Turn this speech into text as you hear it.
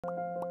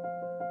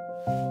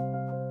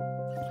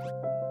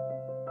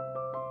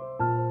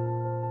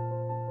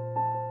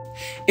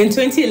In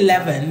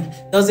 2011,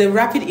 there was a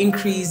rapid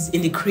increase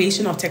in the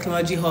creation of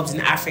technology hubs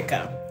in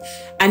Africa,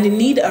 and the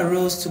need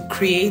arose to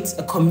create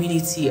a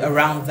community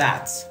around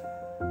that.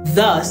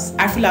 Thus,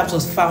 AfriLabs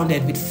was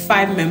founded with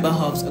 5 member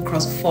hubs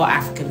across 4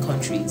 African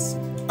countries.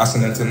 As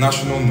an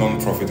international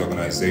non-profit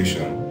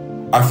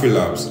organization,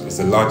 AfriLabs is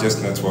the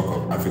largest network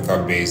of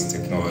Africa-based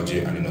technology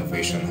and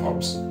innovation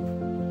hubs.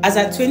 As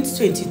at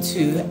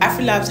 2022,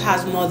 AfriLabs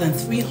has more than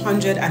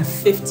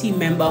 350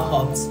 member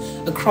hubs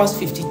across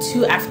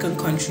 52 African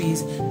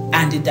countries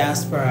and the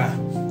diaspora,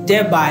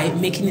 thereby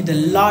making it the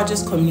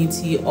largest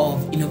community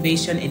of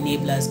innovation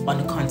enablers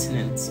on the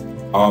continent.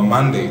 Our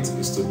mandate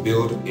is to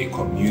build a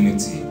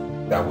community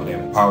that will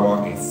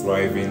empower a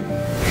thriving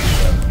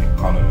innovation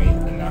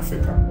economy in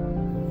Africa.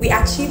 We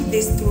achieve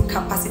this through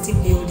capacity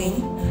building,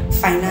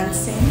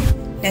 financing,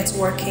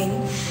 networking,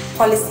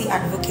 policy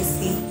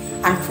advocacy,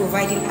 and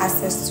providing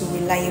access to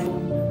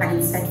reliable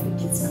and insightful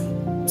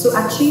data.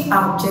 To achieve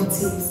our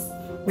objectives,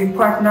 we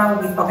partner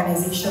with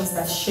organizations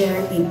that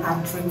share in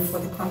our dream for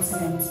the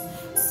continent.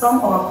 Some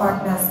of our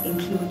partners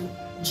include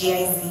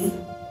GIZ,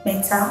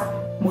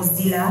 Meta,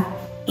 Mozilla,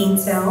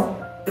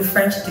 Intel, the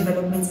French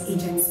Development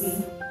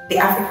Agency, the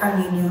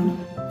African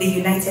Union, the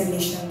United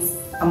Nations,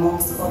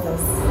 amongst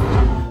others.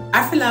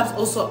 AfriLabs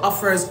also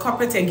offers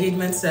corporate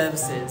engagement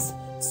services,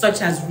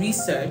 such as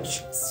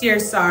research,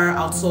 CSR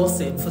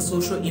outsourcing for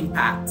social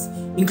impact,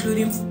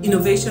 including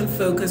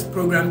innovation-focused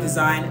program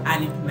design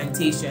and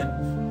implementation,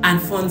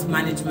 and funds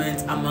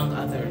management, among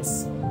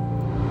others.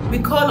 We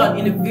call on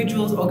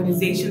individuals,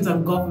 organizations,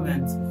 and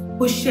governments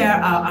who share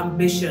our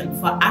ambition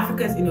for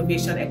Africa's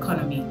innovation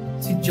economy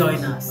to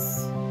join us.